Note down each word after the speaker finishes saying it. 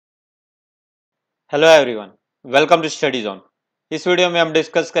Hello everyone, welcome to study zone. इस video में हम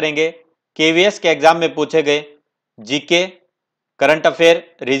डिस्कस करेंगे केवीएस के एग्जाम में पूछे गए GK, current affair,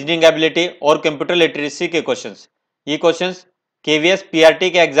 reasoning ability और कंप्यूटर लिटरेसी के क्वेश्चंस। ये क्वेश्चंस केवीएस पीआरटी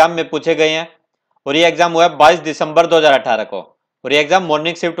के एग्जाम में पूछे गए हैं और ये एग्जाम हुआ है 22 दिसंबर 2018 को और ये एग्जाम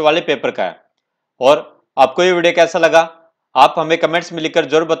मॉर्निंग शिफ्ट वाले पेपर का है। और आपको ये वीडियो कैसा लगा आप हमें कमेंट्स में लिखकर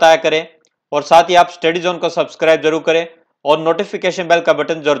जरूर बताया करें और साथ ही आप स्टडी जोन को सब्सक्राइब जरूर करें और नोटिफिकेशन बेल का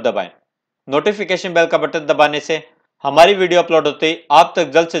बटन जरूर दबाएं। नोटिफिकेशन बेल का बटन दबाने से हमारी वीडियो अपलोड होते ही आप तक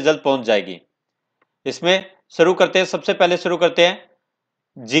जल्द से जल्द पहुंच जाएगी। इसमें शुरू करते हैं, सबसे पहले शुरू करते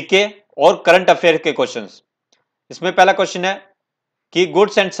हैं जीके और करंट अफेयर के क्वेश्चंस। इसमें पहला क्वेश्चन है कि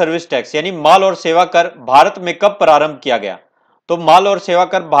गुड्स एंड सर्विस टैक्स यानी माल और सेवा कर भारत में कब प्रारंभ किया गया। तो माल और सेवा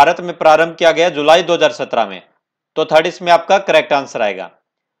कर भारत में प्रारंभ किया गया जुलाई 2017 में। तो थर्ड इसमें आपका करेक्ट आंसर आएगा।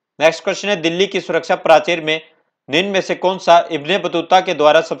 नेक्स्ट क्वेश्चन है दिल्ली की सुरक्षा प्राचीर में निम्न में से कौन सा इब्ने बतूता के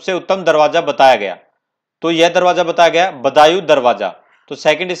द्वारा सबसे उत्तम दरवाजा बताया गया। तो यह दरवाजा बताया गया बदायूं दरवाजा। तो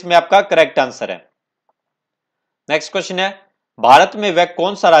सेकंड इसमें आपका करेक्ट आंसर है। नेक्स्ट क्वेश्चन है भारत में वह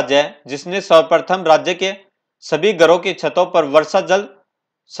कौन सा राज्य है जिसने सर्वप्रथम राज्य के सभी घरों की छतों पर वर्षा जल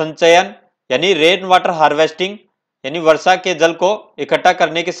संचयन यानी रेन वाटर हार्वेस्टिंग यानी वर्षा के जल को इकट्ठा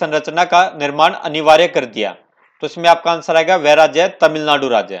करने की संरचना का निर्माण अनिवार्य कर दिया। तो इसमें आपका आंसर आएगा वह राज्य है तमिलनाडु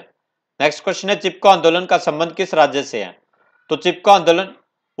राज्य। नेक्स्ट क्वेश्चन है चिपको आंदोलन का संबंध किस राज्य से है। तो चिपको आंदोलन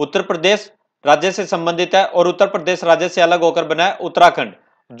उत्तर प्रदेश राज्य से संबंधित है और उत्तर प्रदेश राज्य से अलग होकर बना है उत्तराखंड।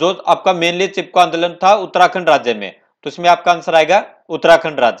 जो आपका मेनली चिपको आंदोलन था उत्तराखंड राज्य में, तो इसमें आपका आंसर आएगा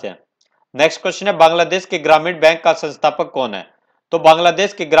उत्तराखंड राज्य। नेक्स्ट क्वेश्चन है बांग्लादेश के ग्रामीण बैंक का संस्थापक कौन है। तो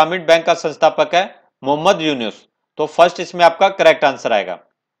बांग्लादेश के ग्रामीण बैंक का संस्थापक है मोहम्मद यूनुस। तो फर्स्ट इसमें आपका करेक्ट आंसर आएगा।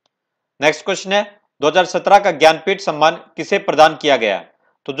 नेक्स्ट क्वेश्चन है 2017 का ज्ञानपीठ सम्मान किसे प्रदान किया गया है।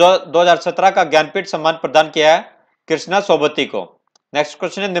 तो जो 2017 का ज्ञानपीठ सम्मान प्रदान किया है कृष्णा सोबती को। नेक्स्ट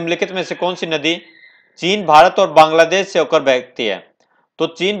क्वेश्चन है निम्नलिखित में से कौन सी नदी चीन, भारत और बांग्लादेश से होकर बहती है। तो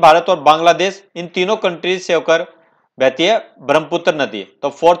चीन, भारत और बांग्लादेश इन तीनों कंट्रीज से होकर बहती है ब्रह्मपुत्र नदी। तो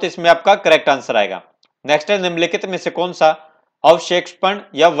फोर्थ इसमें आपका करेक्ट आंसर आएगा। नेक्स्ट है निम्नलिखित में से कौन सा अवक्षेपण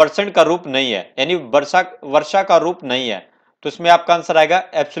या वर्षण का रूप नहीं है यानी वर्षा का रूप नहीं है। तो इसमें आपका आंसर आएगा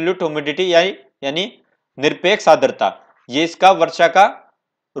एब्सोल्यूट ह्यूमिडिटी यानी निरपेक्ष आर्द्रता। ये इसका वर्षा का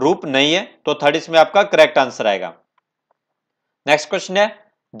रूप नहीं है। तो थर्ड इसमें आपका करेक्ट आंसर आएगा। नेक्स्ट क्वेश्चन है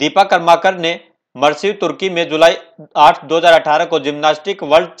दीपा कर्माकर ने मर्सिव तुर्की में जुलाई 8 2018 को जिम्नास्टिक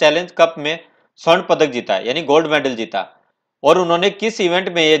वर्ल्ड चैलेंज कप में स्वर्ण पदक जीता यानी गोल्ड मेडल जीता और उन्होंने किस इवेंट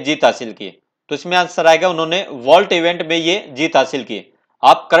में यह जीत हासिल की। तो इसमें आंसर आएगा उन्होंने वॉल्ट इवेंट में ये जीत हासिल की।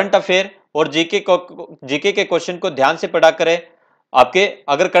 आप करंट अफेयर और जीके के क्वेश्चन को ध्यान से पढ़ा करें। आपके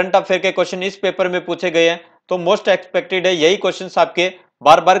अगर करंट अफेयर के क्वेश्चन इस पेपर में पूछे गए हैं तो मोस्ट एक्सपेक्टेड है यही क्वेश्चंस आपके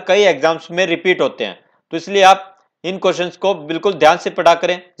बार बार कई एग्जाम्स में रिपीट होते हैं। तो इसलिए आप इन क्वेश्चंस को बिल्कुल ध्यान से पढ़ा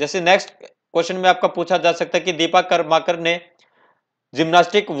करें। जैसे नेक्स्ट क्वेश्चन में आपका पूछा जा सकता है कि दीपा कर्माकर ने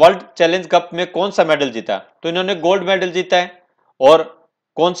जिम्नास्टिक वर्ल्ड चैलेंज कप में कौन सा मेडल जीता। तो इन्होंने गोल्ड मेडल जीता है और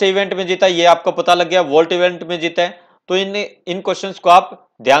कौन से इवेंट में जीता ये आपको पता लग गया, वॉल्ट इवेंट में जीता है। तो इन क्वेश्चंस को आप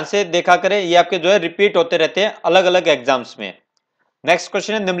ध्यान से देखा करें, ये आपके जो है रिपीट होते रहते हैं अलग अलग एग्जाम्स में। नेक्स्ट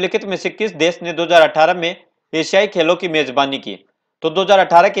क्वेश्चन है निम्नलिखित में से किस देश ने 2018 में एशियाई खेलों की मेजबानी की। तो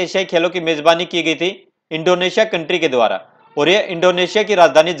 2018 के एशियाई खेलों की मेजबानी की गई थी इंडोनेशिया कंट्री के द्वारा और ये इंडोनेशिया की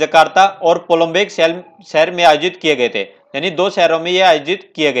राजधानी जकार्ता और कोलंबेक शहर में आयोजित किए गए थे यानी दो शहरों में ये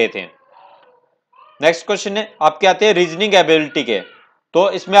आयोजित किए गए थे। नेक्स्ट क्वेश्चन है आपके आते हैं रीजनिंग एबिलिटी के। तो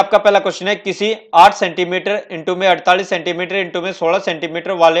इसमें आपका पहला क्वेश्चन है किसी 8 सेंटीमीटर इंटू में 48 सेंटीमीटर इंटू में 16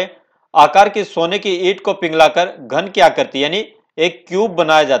 सेंटीमीटर वाले आकार की सोने की ईंट को पिघलाकर घन की आकृति यानी एक क्यूब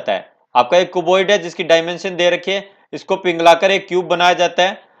बनाया जाता है। आपका एक क्यूबॉइड है जिसकी डायमेंशन दे रखी है, इसको पिघलाकर एक क्यूब बनाया जाता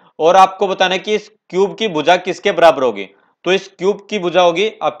है और आपको बताना है कि इस क्यूब की भुजा किसके बराबर होगी। तो इस क्यूब की भुजा होगी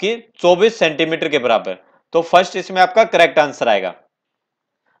आपकी 24 सेंटीमीटर के बराबर। तो फर्स्ट इसमें आपका करेक्ट आंसर आएगा।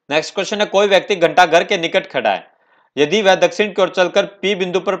 नेक्स्ट क्वेश्चन है कोई व्यक्ति घंटाघर के निकट खड़ा है, यदि वह दक्षिण की ओर चलकर पी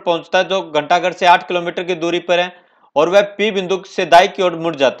बिंदु पर पहुंचता है जो घंटाघर से 8 किलोमीटर की दूरी पर है और वह पी बिंदु से दाई की ओर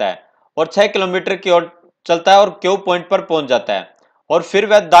मुड़ जाता है और 6 किलोमीटर की ओर चलता है और क्यू पॉइंट पर पहुंच जाता है और फिर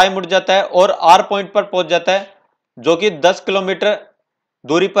वह दाएं मुड़ जाता है और आर पॉइंट पर पहुंच जाता है जो कि 10 किलोमीटर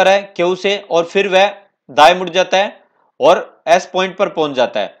दूरी पर है क्यू से और फिर वह दाएं मुड़ जाता है और एस पॉइंट पर पहुंच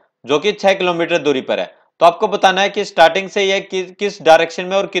जाता है जो कि 6 किलोमीटर दूरी पर है। तो आपको बताना है कि स्टार्टिंग से यह किस डायरेक्शन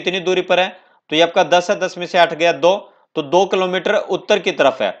में और कितनी दूरी पर है। तो ये आपका 10 है, 10 में से 8 गया 2, तो 2 किलोमीटर उत्तर की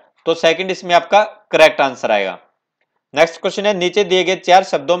तरफ है। तो सेकंड इसमें आपका करेक्ट आंसर आएगा। नेक्स्ट क्वेश्चन है नीचे दिए गए 4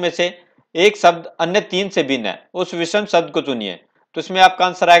 शब्दों में से एक शब्द अन्य 3 से भिन्न है, उस विषम शब्द को चुनिए। तो इसमें आपका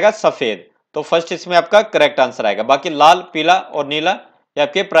आंसर आएगा सफेद। तो फर्स्ट इसमें आपका करेक्ट आंसर आएगा। बाकी लाल, पीला और नीला ये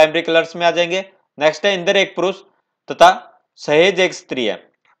आपके प्राइमरी कलर्स में आ जाएंगे। नेक्स्ट है इंदर एक पुरुष तथा सहेज एक स्त्री है।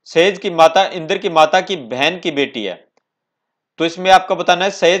 सहेज की माता इंद्र की माता की बहन की बेटी है। तो इसमें आपको बताना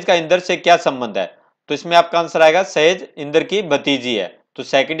है सहेज का इंद्र से क्या संबंध है। तो इसमें आपका आंसर आएगा सहेज इंद्र की भतीजी है। तो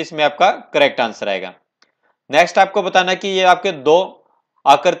सेकंड इसमें आपका करेक्ट आंसर आएगा। नेक्स्ट आपको बताना कि ये आपके दो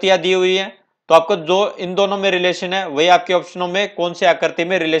आकृतियां दी हुई है, तो आपको जो इन दोनों में रिलेशन है वही आपके ऑप्शनों में कौन से आकृति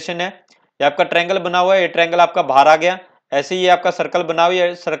में रिलेशन है। ये आपका ट्रायंगल बना हुआ है, ये ट्रायंगल आपका बाहर आ गया, ऐसे ही ये आपका सर्कल बना हुआ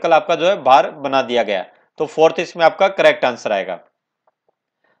है, सर्कल आपका जो है बाहर बना दिया गया। तो फोर्थ इसमें आपका करेक्ट आंसर आएगा।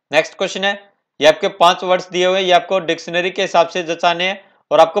 नेक्स्ट क्वेश्चन है, ये आपके 5 वर्ड्स दिए हुए, ये आपको डिक्शनरी के हिसाब से जचाने हैं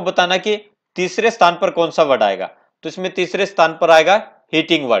और आपको बताना कि तीसरे स्थान पर कौन सा वर्ड आएगा। तो इसमें तीसरे स्थान पर आएगा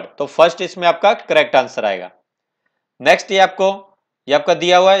हीटिंग वर्ड। तो फर्स्ट इसमें आपका करेक्ट आंसर आएगा। नेक्स्ट ये आपका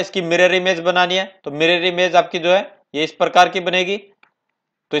दिया हुआ है, इसकी मिरर इमेज बनानी है। तो मिरर इमेज आपकी जो है ये इस प्रकार की बनेगी।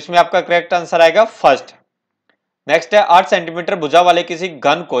 तो इसमें आपका करेक्ट आंसर आएगा फर्स्ट। नेक्स्ट है 8 सेंटीमीटर भुजा वाले किसी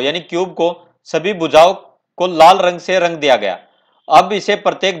घन को यानी क्यूब को सभी भुजाओं को लाल रंग से रंग दिया गया। अब इसे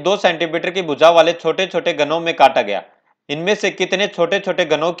प्रत्येक 2 सेंटीमीटर की भुजा वाले छोटे छोटे घनों में काटा गया। इनमें से कितने छोटे छोटे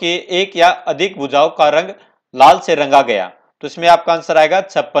घनों की एक या अधिक भुजाओं का रंग लाल से रंगा गया। तो इसमें आपका आंसर आएगा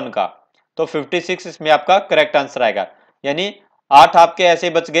 56 का। तो 56 इसमें आपका करेक्ट आंसर आएगा। यानी 8 आपके ऐसे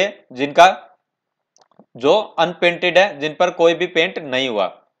बच गए जिनका जो अनपेंटेड है, जिन पर कोई भी पेंट नहीं हुआ।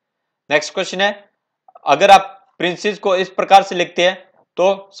 नेक्स्ट क्वेश्चन है, अगर आप प्रिंसेस को इस प्रकार से लिखते हैं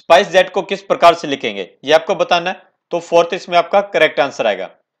तो स्पाइस जेट को किस प्रकार से लिखेंगे, ये आपको बताना है। तो फोर्थ इसमें आपका करेक्ट आंसर आएगा।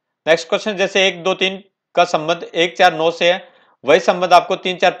 नेक्स्ट क्वेश्चन, जैसे 1 2 3 का संबंध 1 4 9 से है, वही संबंध आपको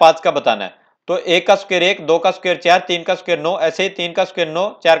 3 4 5 का बताना है। तो 1 का स्क्वायर 1, 2 का स्क्वायर 4, 3 का स्क्वायर 9, ऐसे ही 3 का स्क्वायर 9,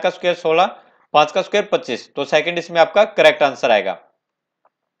 4 का स्क्वायर 16, 5 का स्क्वायर 25। तो सेकंड इसमें आपका करेक्ट आंसर आएगा।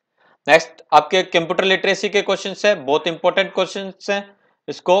 नेक्स्ट आपके कंप्यूटर लिटरेसी के क्वेश्चंस है, बहुत इंपॉर्टेंट क्वेश्चंस हैं।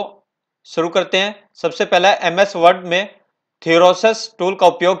 इसको शुरू करते हैं। सबसे पहला एमएस वर्ड में थ्योरसिस टूल का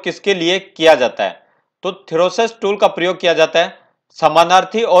उपयोग किसके लिए किया जाता है। तो थ्योरसिस टूल का प्रयोग किया जाता है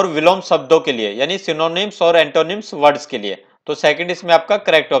समानार्थी और विलोम शब्दों के लिए, यानी सिनोनिम्स और एंटोनिम्स वर्ड्स के लिए। तो सेकंड इसमें आपका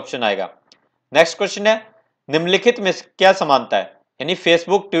करेक्ट ऑप्शन आएगा। नेक्स्ट क्वेश्चन है, निम्नलिखित में क्या समानता है, यानी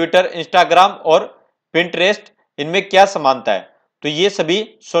फेसबुक, ट्विटर, इंस्टाग्राम और पिंटरेस्ट, इनमें क्या समानता है। तो ये सभी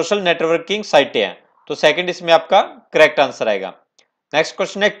सोशल नेटवर्किंग साइटें हैं। तो सेकंड इसमें आपका करेक्ट आंसर आएगा। नेक्स्ट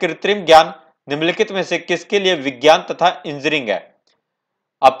क्वेश्चन है, कृत्रिम ज्ञान निम्नलिखित में से किसके लिए विज्ञान तथा इंजीनियरिंग है।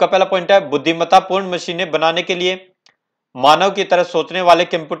 आपका पहला पॉइंट है बुद्धिमत्तापूर्ण मशीनें बनाने के लिए, मानव की तरह सोचने वाले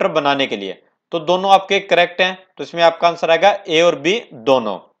कंप्यूटर बनाने के लिए। तो दोनों आपके करेक्ट हैं। तो इसमें आपका आंसर आएगा ए और बी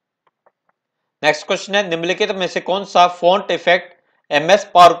दोनों। नेक्स्ट क्वेश्चन है, निम्नलिखित में से कौन सा font effect MS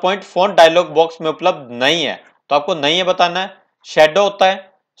power point font dialogue box में उपलब्ध नहीं है। तो आपको नहीं है बताना है। शेडो होता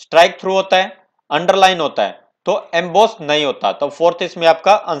है, स्ट्राइक थ्रू होता है, अंडरलाइन होता है, तो एम्बोस नहीं होता। तो फोर्थ इसमें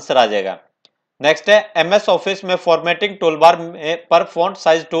आपका आंसर आ जाएगा। नेक्स्ट है, एमएस ऑफिस में फॉर्मेटिंग टूलबार पर फॉन्ट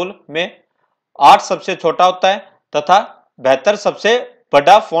साइज टूल में 8 सबसे छोटा होता है तथा 72 सबसे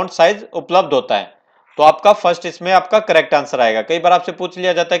बड़ा फॉन्ट साइज उपलब्ध होता है। तो आपका फर्स्ट इसमें आपका करेक्ट आंसर आएगा। कई बार आपसे पूछ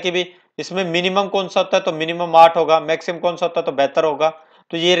लिया जाता है कि भी इसमें मिनिमम कौन सा होता है, तो मिनिमम 8 होगा, मैक्सिमम कौन सा होता है तो 72 होगा।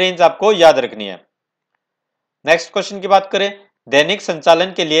 तो ये रेंज आपको याद रखनी है। नेक्स्ट क्वेश्चन की बात करें, दैनिक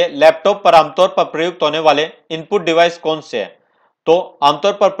संचालन के लिए लैपटॉप पर आमतौर पर प्रयुक्त होने वाले इनपुट डिवाइस कौन से हैं। तो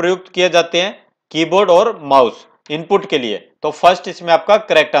आमतौर पर प्रयुक्त किए जाते हैं कीबोर्ड और माउस इनपुट के लिए। तो फर्स्ट इसमें आपका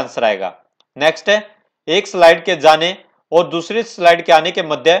करेक्ट आंसर आएगा। नेक्स्ट है, एक स्लाइड के जाने और दूसरी स्लाइड के आने के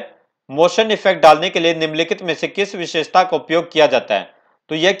मध्य मोशन इफेक्ट डालने के लिए निम्नलिखित में से किस विशेषता का उपयोग किया जाता है।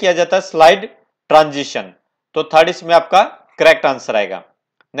 तो यह किया जाता है स्लाइड ट्रांजिशन। तो थर्ड इसमें आपका करेक्ट आंसर आएगा।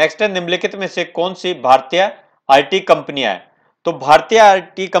 नेक्स्ट है, निम्नलिखित में से कौन सी भारतीय आईटी कंपनियां हैं। तो भारतीय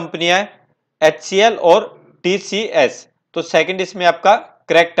आईटी कंपनियां HCL और TCS। तो सेकंड इसमें आपका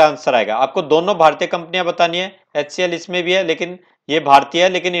करेक्ट आंसर आएगा। आपको दोनों भारतीय कंपनियां बतानी है। HCL इसमें भी है लेकिन ये भारतीय है,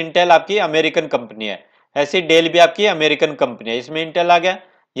 लेकिन इंटेल आपकी अमेरिकन कंपनी है। ऐसी डेल भी आपकी अमेरिकन कंपनी है। इसमें इंटेल आ गया,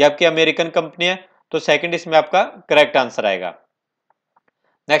 ये आपकी अमेरिकन कंपनी है। तो सेकंड इसमें आपका करेक्ट आंसर आएगा।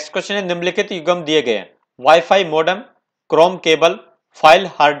 नेक्स्ट क्वेश्चन है, निम्नलिखित युग्म दिए गए हैं wifi modem, Chrome cable, file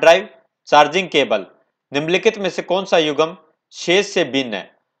hard drive, charging cable. निम्नलिखित में से कौन सा युग्म शेष से भिन्न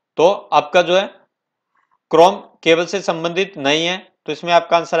है। तो आपका जो है क्रोम केबल से संबंधित नहीं है। तो इसमें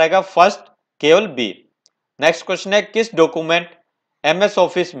आपका आंसर आएगा फर्स्ट केवल बी। नेक्स्ट क्वेश्चन है, किस डॉक्यूमेंट एमएस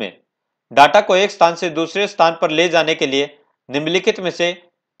ऑफिस में डाटा को एक स्थान से दूसरे स्थान पर ले जाने के लिए निम्नलिखित में से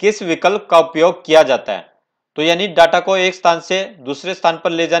किस विकल्प का उपयोग किया जाता है। तो यानी डाटा को एक स्थान से दूसरे स्थान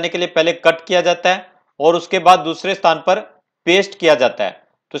पर ले जाने के लिए पहले कट किया जाता है और उसके बाद दूसरे स्थान पर पेस्ट किया जाता है।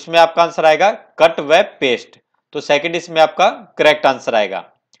 तो इसमें आपका आंसर आएगा कट व पेस्ट। तो सेकंड इसमें आपका करेक्ट आंसर आएगा।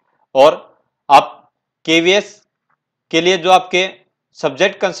 और आप केवीएस के लिए जो आपके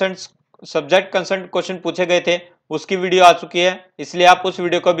सब्जेक्ट कंसर्न क्वेश्चन पूछे गए थे उसकी वीडियो आ चुकी है, इसलिए आप उस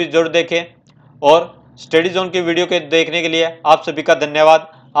वीडियो को भी जरूर देखें। और स्टडी जोन की वीडियो के देखने के लिए आप सभी का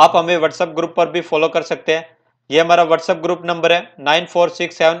धन्यवाद। आप हमें व्हाट्सएप ग्रुप पर भी फॉलो कर सकते हैं। ये हमारा व्हाट्सएप ग्रुप नंबर है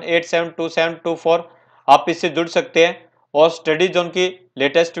 9467872724। आप इससे जुड़ सकते हैं और स्टडी जोन की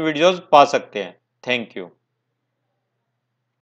लेटेस्ट वीडियोस पा सकते हैं। Thank you.